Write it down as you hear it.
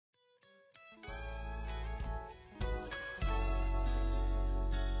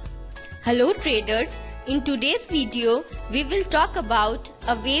Hello traders, in today's video we will talk about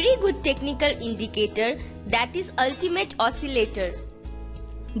a very good technical indicator, that is Ultimate Oscillator.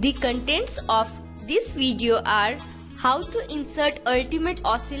 The contents of this video are how to insert Ultimate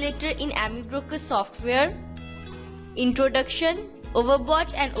Oscillator in AmiBroker software, introduction,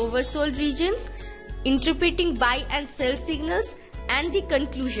 overbought and oversold regions, interpreting buy and sell signals, and the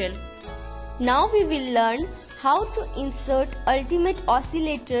conclusion. Now we will learn how to insert Ultimate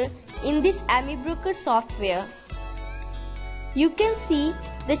Oscillator in this AmiBroker software. You can see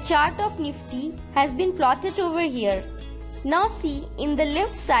the chart of Nifty has been plotted over here. Now see, in the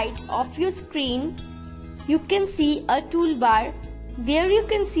left side of your screen you can see a toolbar. There you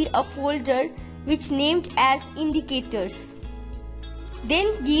can see a folder which named as indicators.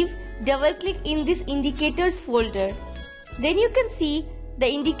 Then give double click in this indicators folder. Then you can see the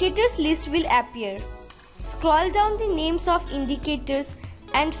indicators list will appear. Scroll down the names of indicators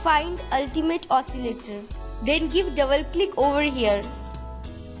and find Ultimate Oscillator. Then give double click over here.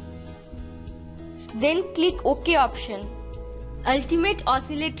 Then click OK option. Ultimate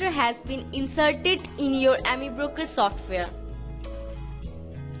Oscillator has been inserted in your AmiBroker software.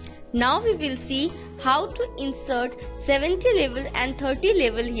 Now we will see how to insert 70 level and 30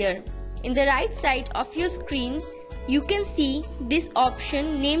 level here. In the right side of your screen you can see this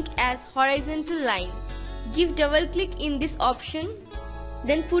option named as horizontal line. Give double click in this option.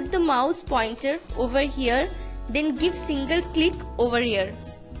 Then put the mouse pointer over here. Then give single click over here.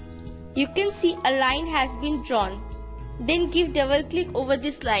 You can see a line has been drawn. Then give double click over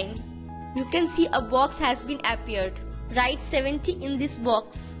this line. You can see a box has been appeared. Write 70 in this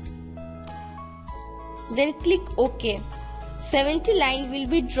box. Then click OK. 70 line will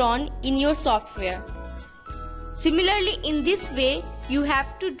be drawn in your software. Similarly, in this way you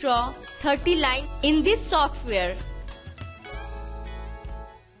have to draw 30 line in this software.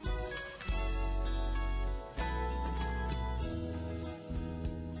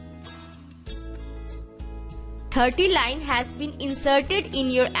 "30 line has been inserted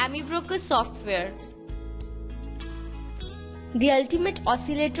in your AmiBroker software. The Ultimate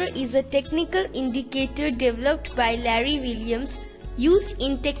Oscillator is a technical indicator developed by Larry Williams, used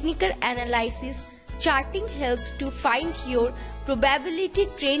in technical analysis. Charting helps to find your probability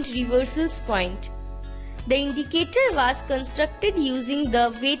trend reversals point. The indicator was constructed using the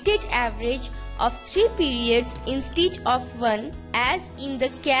weighted average of 3 periods instead of 1, as in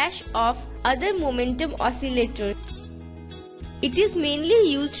the case of other momentum oscillators. It is mainly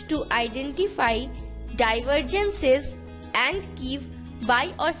used to identify divergences and give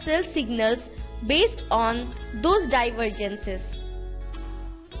buy or sell signals based on those divergences.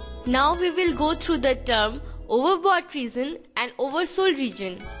 Now we will go through the term overbought region and oversold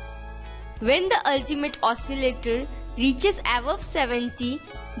region. When the Ultimate Oscillator reaches above 70,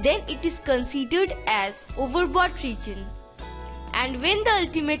 then it is considered as overbought region. And when the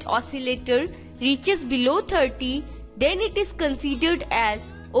Ultimate Oscillator reaches below 30, then it is considered as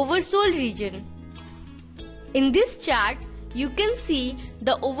oversold region. In this chart, you can see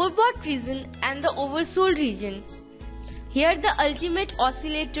the overbought region and the oversold region. Here the Ultimate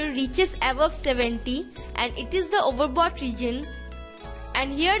Oscillator reaches above 70 and it is the overbought region,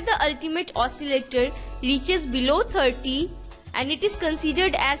 and here the Ultimate Oscillator reaches below 30 and it is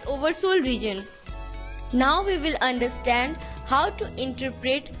considered as oversold region. Now we will understand how to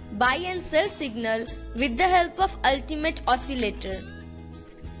interpret buy and sell signal with the help of Ultimate Oscillator.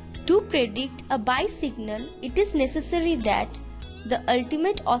 To predict a buy signal, it is necessary that the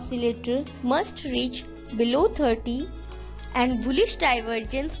Ultimate Oscillator must reach below 30 and bullish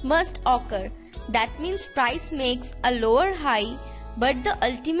divergence must occur. That means price makes a lower high but the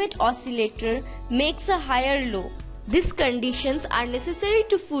Ultimate Oscillator makes a higher low. These conditions are necessary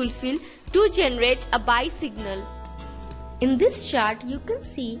to fulfill to generate a buy signal. In this chart you can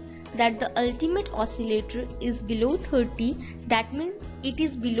see that the Ultimate Oscillator is below 30, that means it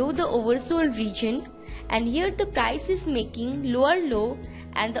is below the oversold region, and here the price is making lower low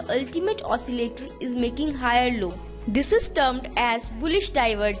and the Ultimate Oscillator is making higher low. This is termed as bullish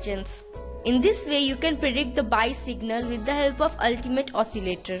divergence. In this way you can predict the buy signal with the help of Ultimate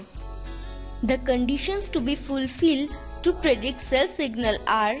Oscillator. The conditions to be fulfilled to predict sell signal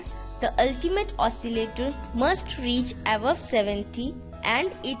are: the Ultimate Oscillator must reach above 70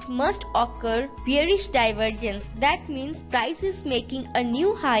 and it must occur bearish divergence. That means price is making a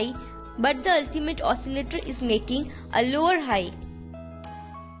new high but the Ultimate Oscillator is making a lower high.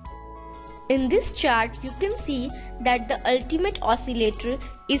 In this chart you can see that the Ultimate Oscillator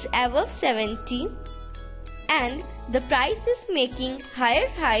is above 70 and the price is making higher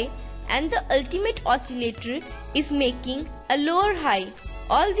high and the Ultimate Oscillator is making a lower high.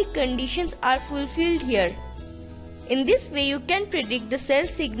 All the conditions are fulfilled here. In this way, you can predict the sell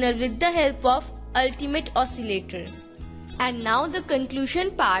signal with the help of Ultimate Oscillator. And now the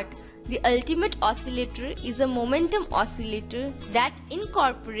conclusion part. The Ultimate Oscillator is a momentum oscillator that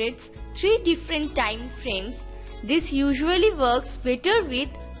incorporates 3 different time frames. This usually works better with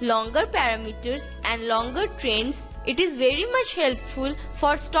longer parameters and longer trends. It is very much helpful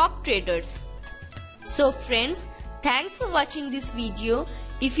for stock traders. So friends, thanks for watching this video.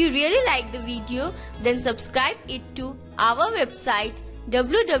 If you really like the video, then subscribe it to our website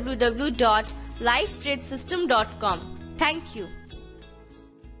www.lifetradesystem.com. Thank you.